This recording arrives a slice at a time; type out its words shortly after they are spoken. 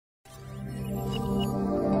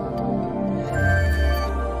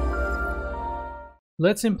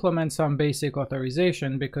Let's implement some basic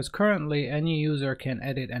authorization because currently any user can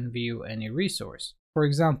edit and view any resource. For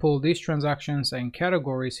example, these transactions and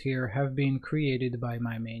categories here have been created by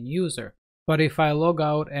my main user. But if I log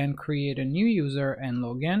out and create a new user and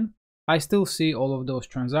log in, I still see all of those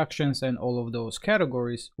transactions and all of those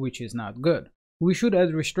categories, which is not good. We should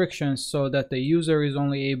add restrictions so that the user is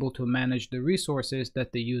only able to manage the resources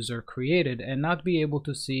that the user created and not be able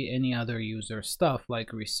to see any other user stuff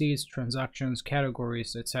like receipts, transactions,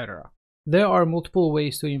 categories, etc. There are multiple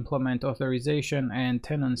ways to implement authorization and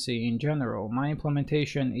tenancy in general. My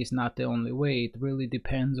implementation is not the only way. It really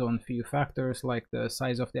depends on few factors like the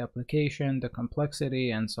size of the application, the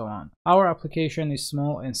complexity, and so on. Our application is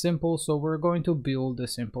small and simple, so we're going to build a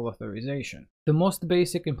simple authorization. The most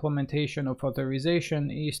basic implementation of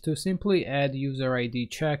authorization is to simply add user ID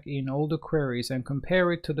check in all the queries and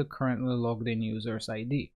compare it to the currently logged in user's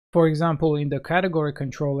ID. For example, in the category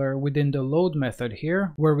controller within the load method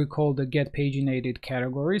here, where we call the get paginated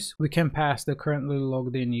categories, we can pass the currently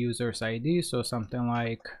logged in user's ID, so something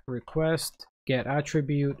like request get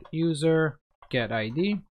attribute user get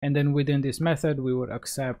ID, and then within this method we would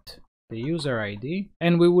accept the user ID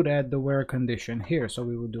and we would add the where condition here. So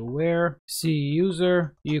we would do where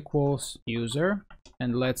cuser equals user,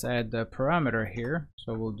 and let's add the parameter here,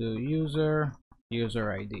 so we'll do user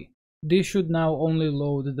ID. This should now only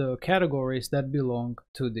load the categories that belong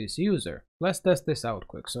to this user. Let's test this out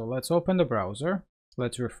quick. So let's open the browser,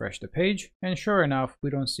 let's refresh the page, and sure enough, we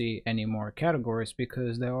don't see any more categories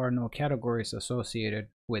because there are no categories associated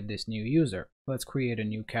with this new user. Let's create a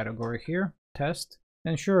new category here, test,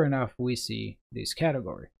 and sure enough, we see this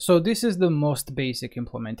category. So this is the most basic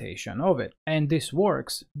implementation of it, and this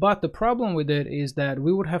works, but the problem with it is that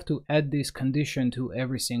we would have to add this condition to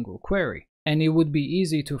every single query. And it would be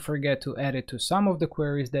easy to forget to add it to some of the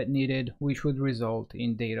queries that needed, which would result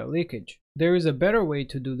in data leakage. There is a better way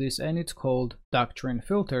to do this, and it's called Doctrine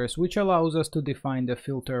filters, which allows us to define the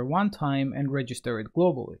filter one time and register it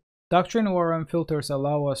globally. Doctrine ORM filters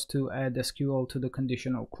allow us to add SQL to the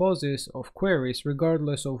conditional clauses of queries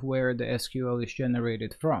regardless of where the SQL is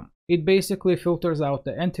generated from. It basically filters out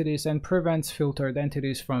the entities and prevents filtered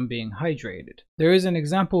entities from being hydrated. There is an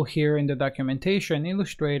example here in the documentation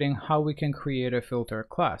illustrating how we can create a filter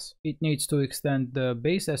class. It needs to extend the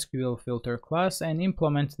base SQL filter class and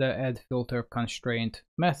implement the add filter constraint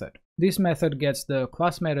method. This method gets the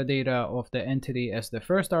class metadata of the entity as the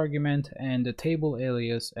first argument and the table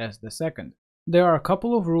alias as the second. There are a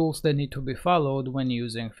couple of rules that need to be followed when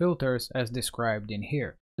using filters as described in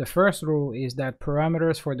here. The first rule is that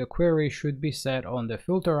parameters for the query should be set on the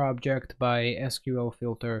filter object by SQL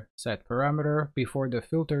filter set parameter before the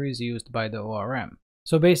filter is used by the ORM.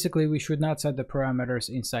 So basically we should not set the parameters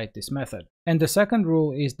inside this method. And the second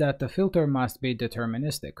rule is that the filter must be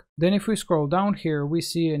deterministic. Then if we scroll down here, we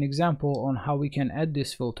see an example on how we can add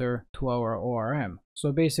this filter to our ORM.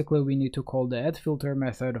 So basically we need to call the add filter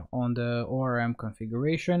method on the ORM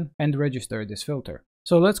configuration and register this filter.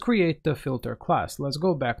 So let's create the filter class. Let's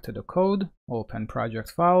go back to the code, open project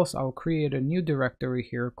files. I'll create a new directory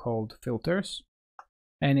here called filters.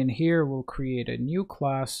 And in here we'll create a new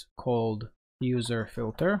class called user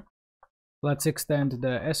filter. Let's extend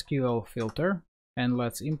the SQL filter and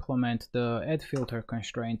let's implement the add filter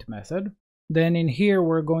constraint method. Then in here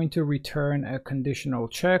we're going to return a conditional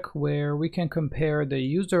check where we can compare the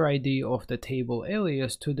user ID of the table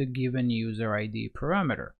alias to the given user ID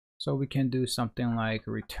parameter. So we can do something like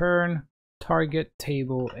return target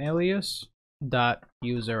table alias dot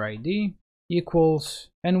user ID equals,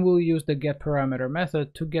 and we'll use the get parameter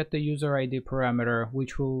method to get the user ID parameter,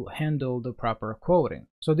 which will handle the proper quoting.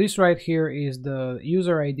 So this right here is the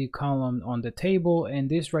user ID column on the table, and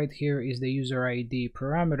this right here is the user ID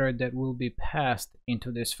parameter that will be passed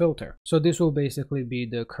into this filter. So this will basically be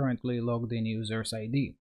the currently logged in user's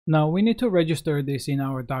ID. Now we need to register this in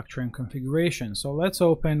our Doctrine configuration. So let's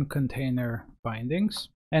open container bindings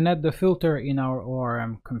and add the filter in our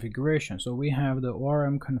ORM configuration. So we have the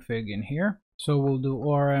ORM config in here. So we'll do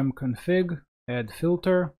ORM config add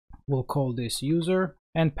filter. We'll call this user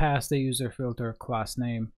and pass the user filter class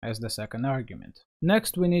name as the second argument.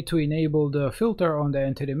 Next, we need to enable the filter on the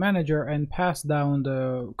EntityManager and pass down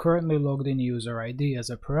the currently logged in user ID as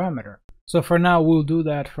a parameter. So for now, we'll do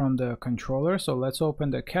that from the controller. So let's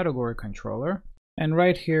open the category controller. And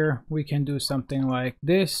right here, we can do something like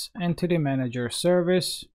this: EntityManager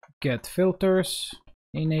service, get filters,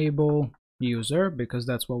 enable user, because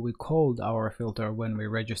that's what we called our filter when we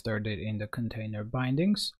registered it in the container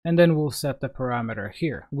bindings. And then we'll set the parameter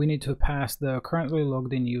here. We need to pass the currently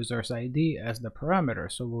logged in user's ID as the parameter.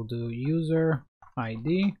 So we'll do user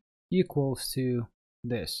ID equals to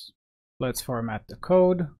this. Let's format the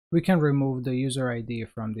code. We can remove the user ID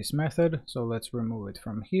from this method, so let's remove it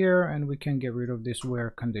from here, and we can get rid of this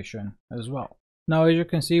where condition as well. Now, as you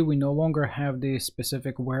can see, we no longer have this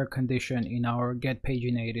specific where condition in our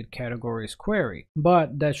getPaginated categories query,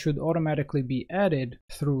 but that should automatically be added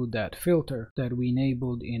through that filter that we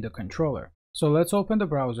enabled in the controller. So let's open the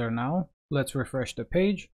browser now. Let's refresh the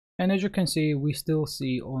page, and as you can see, we still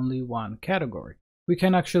see only one category. We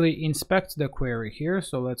can actually inspect the query here,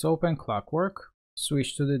 so let's open Clockwork,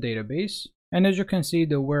 switch to the database, and as you can see,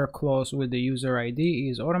 the where clause with the user ID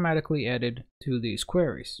is automatically added to these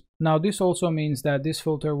queries. Now, this also means that this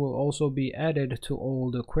filter will also be added to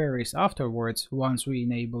all the queries afterwards once we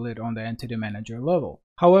enable it on the EntityManager level.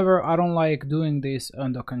 However, I don't like doing this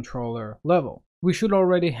on the controller level. We should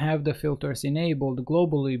already have the filters enabled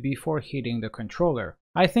globally before hitting the controller.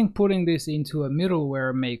 I think putting this into a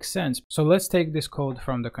middleware makes sense. So let's take this code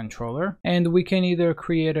from the controller, and we can either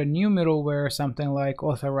create a new middleware, something like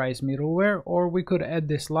authorize middleware, or we could add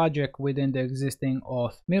this logic within the existing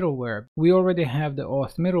auth middleware. We already have the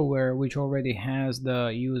auth middleware, which already has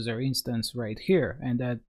the user instance right here, and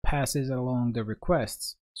that passes along the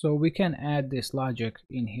requests. So we can add this logic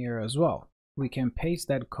in here as well. We can paste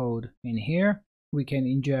that code in here. We can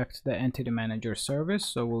inject the EntityManager service.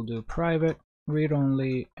 So we'll do private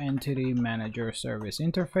read-only EntityManager service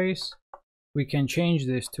interface. We can change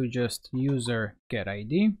this to just user get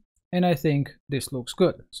ID, and I think this looks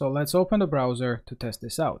good. So let's open the browser to test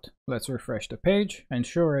this out. Let's refresh the page, and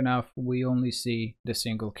sure enough, we only see the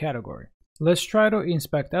single category. Let's try to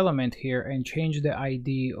inspect element here and change the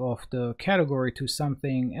ID of the category to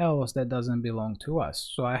something else that doesn't belong to us.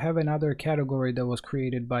 So I have another category that was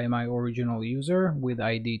created by my original user with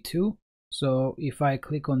ID 2. So if I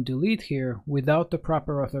click on delete here, without the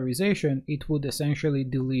proper authorization, it would essentially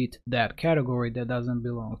delete that category that doesn't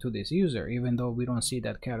belong to this user, even though we don't see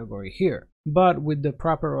that category here. But with the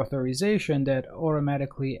proper authorization that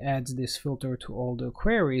automatically adds this filter to all the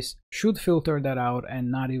queries, should filter that out and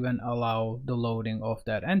not even allow the loading of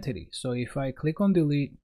that entity. So if I click on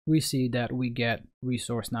delete, we see that we get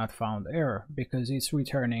resource not found error because it's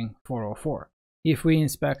returning 404. If we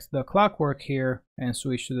inspect the Clockwork here and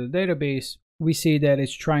switch to the database, we see that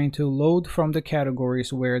it's trying to load from the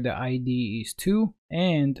categories where the ID is 2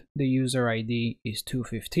 and the user ID is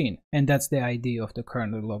 215. And that's the ID of the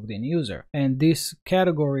currently logged in user. And this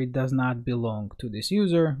category does not belong to this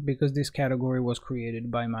user because this category was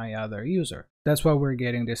created by my other user. That's why we're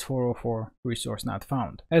getting this 404 resource not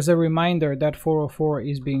found. As a reminder, that 404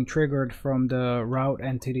 is being triggered from the route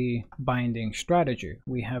entity binding strategy.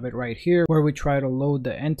 We have it right here where we try to load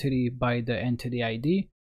the entity by the entity ID.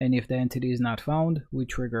 And if the entity is not found, we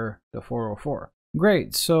trigger the 404.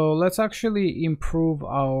 Great, so let's actually improve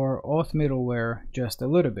our auth middleware just a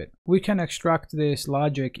little bit. We can extract this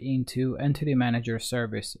logic into EntityManager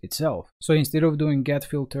service itself. So instead of doing get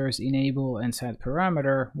filters, enable, and set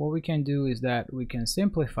parameter, what we can do is that we can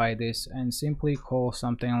simplify this and simply call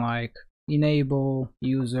something like enable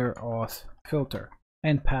user auth filter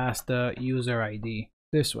and pass the user ID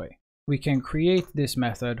this way. We can create this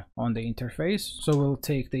method on the interface. So we'll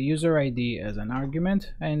take the user ID as an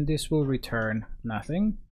argument, and this will return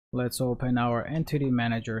nothing. Let's open our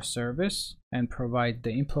EntityManager service and provide the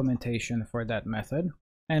implementation for that method.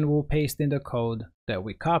 And we'll paste in the code that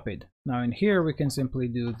we copied. Now in here, we can simply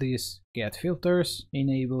do this get filters,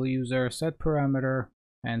 enable user, set parameter,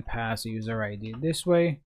 and pass user ID this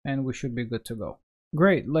way, and we should be good to go.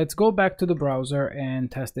 Great, let's go back to the browser and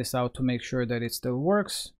test this out to make sure that it still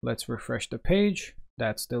works. Let's refresh the page.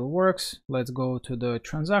 That still works. Let's go to the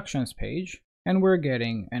transactions page, and we're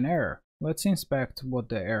getting an error. Let's inspect what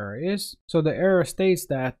the error is. So the error states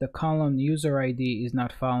that the column user ID is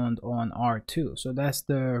not found on R2. So that's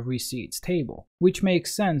the receipts table, which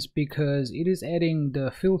makes sense because it is adding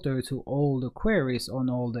the filter to all the queries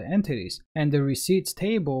on all the entities. And the receipts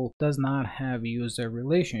table does not have user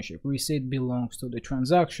relationship. Receipt belongs to the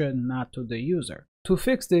transaction, not to the user. To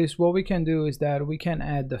fix this, what we can do is that we can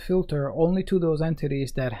add the filter only to those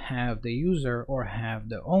entities that have the user or have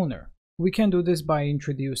the owner. We can do this by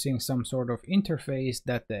introducing some sort of interface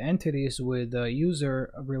that the entities with the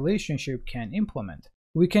user relationship can implement.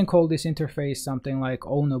 We can call this interface something like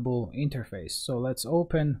ownable interface. So let's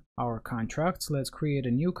open our contracts. Let's create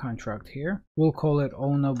a new contract here. We'll call it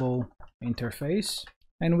ownable interface.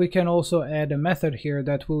 And we can also add a method here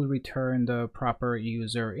that will return the proper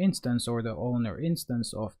user instance or the owner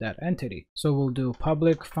instance of that entity. So we'll do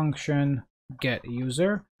public function get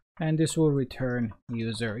user, and this will return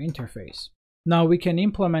user interface. Now we can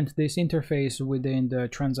implement this interface within the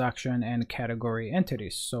transaction and category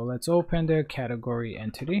entities. So let's open the category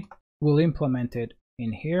entity. We'll implement it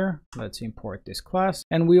in here. Let's import this class,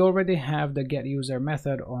 and we already have the getUser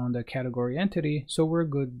method on the category entity, so we're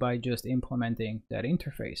good by just implementing that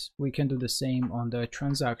interface. We can do the same on the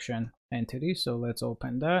transaction entity, so let's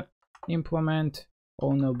open that, implement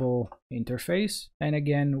ownable interface, and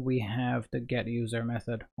again we have the getUser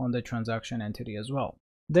method on the transaction entity as well.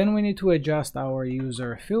 Then we need to adjust our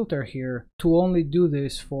user filter here to only do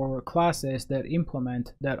this for classes that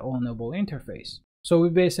implement that ownable interface. So we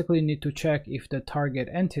basically need to check if the target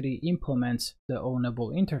entity implements the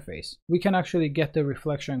ownable interface. We can actually get the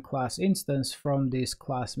reflection class instance from this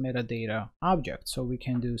class metadata object. So we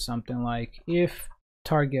can do something like if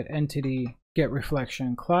target entity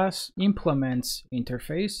getReflection class implements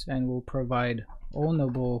interface, and we'll provide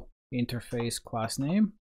ownable interface class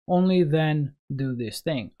name. Only then do this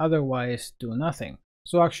thing, otherwise do nothing.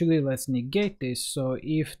 So actually let's negate this. So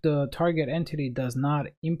if the target entity does not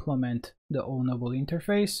implement the ownable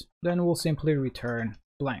interface, then we'll simply return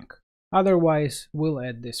blank. Otherwise we'll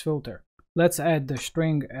add this filter. Let's add the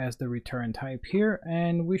string as the return type here,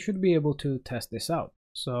 and we should be able to test this out.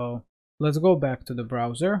 So let's go back to the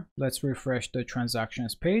browser, let's refresh the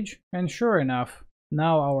transactions page, and sure enough,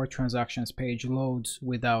 now our transactions page loads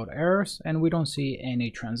without errors, and we don't see any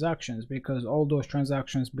transactions because all those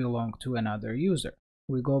transactions belong to another user.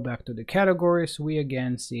 We go back to the categories, we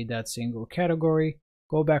again see that single category.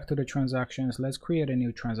 Go back to the transactions, let's create a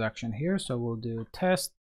new transaction here. So we'll do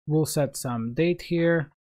test, we'll set some date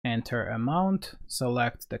here, enter amount,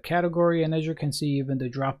 select the category, and as you can see, even the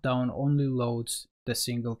drop down only loads the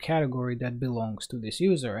single category that belongs to this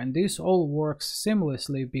user. And this all works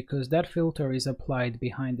seamlessly because that filter is applied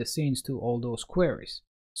behind the scenes to all those queries.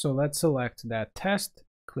 So let's select that test,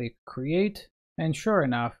 click create, and sure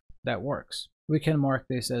enough, that works. We can mark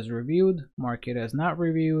this as reviewed, mark it as not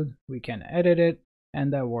reviewed, we can edit it,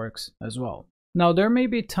 and that works as well. Now there may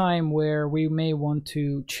be time where we may want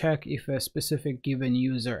to check if a specific given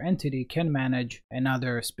user entity can manage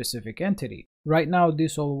another specific entity. Right now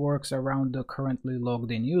this all works around the currently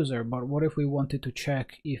logged in user, but what if we wanted to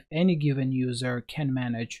check if any given user can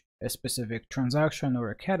manage a specific transaction or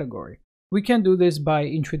a category? We can do this by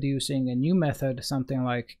introducing a new method, something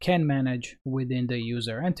like canManage within the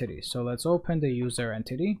user entity. So let's open the user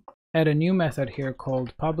entity, add a new method here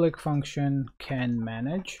called public function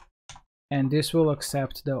canManage. And this will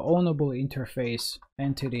accept the ownable interface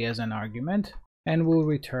entity as an argument and will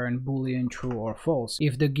return Boolean true or false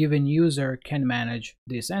if the given user can manage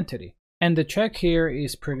this entity. And the check here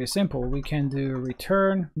is pretty simple. We can do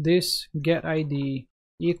return this getID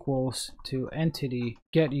equals to entity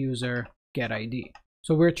getUser getID.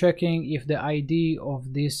 So we're checking if the ID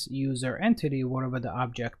of this user entity, whatever the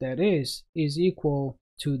object that is equal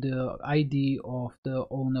to the ID of the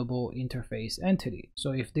ownable interface entity.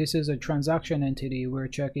 So if this is a transaction entity, we're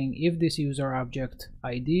checking if this user object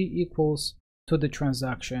ID equals to the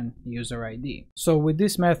transaction user ID. So with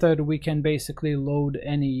this method, we can basically load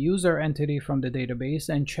any user entity from the database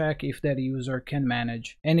and check if that user can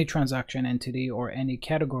manage any transaction entity or any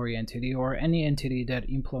category entity or any entity that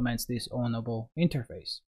implements this ownable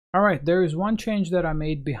interface. Alright, there is one change that I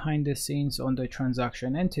made behind the scenes on the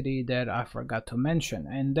transaction entity that I forgot to mention,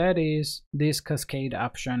 and that is this cascade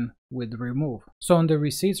option with remove. So on the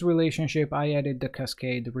receipts relationship, I added the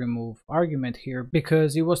cascade remove argument here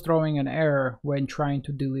because it was throwing an error when trying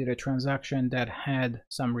to delete a transaction that had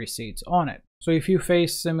some receipts on it. So if you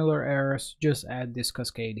face similar errors, just add this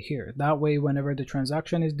cascade here. That way, whenever the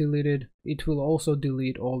transaction is deleted, it will also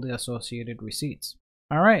delete all the associated receipts.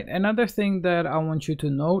 Alright, another thing that I want you to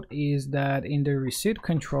note is that in the receipt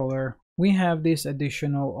controller, we have this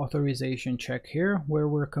additional authorization check here where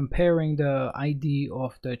we're comparing the ID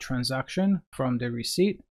of the transaction from the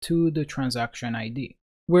receipt to the transaction ID.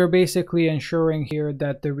 We're basically ensuring here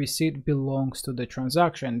that the receipt belongs to the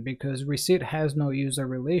transaction because receipt has no user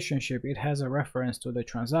relationship, it has a reference to the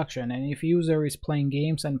transaction, and if user is playing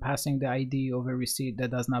games and passing the ID of a receipt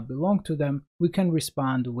that does not belong to them, we can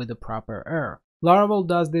respond with the proper error. Laravel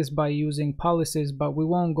does this by using policies, but we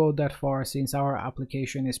won't go that far since our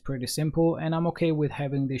application is pretty simple, and I'm okay with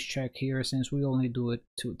having this check here since we only do it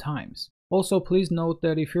 2 times. Also, please note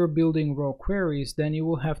that if you're building raw queries, then you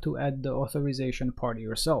will have to add the authorization part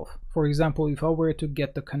yourself. For example, if I were to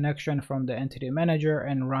get the connection from the EntityManager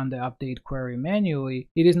and run the update query manually,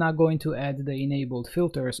 it is not going to add the enabled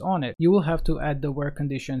filters on it. You will have to add the where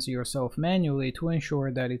conditions yourself manually to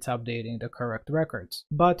ensure that it's updating the correct records.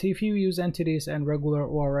 But if you use entities and regular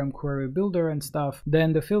ORM query builder and stuff,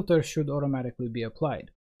 then the filters should automatically be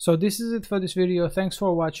applied. So this is it for this video. Thanks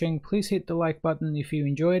for watching. Please hit the like button if you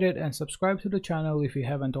enjoyed it and subscribe to the channel if you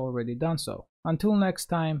haven't already done so. Until next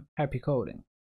time, happy coding.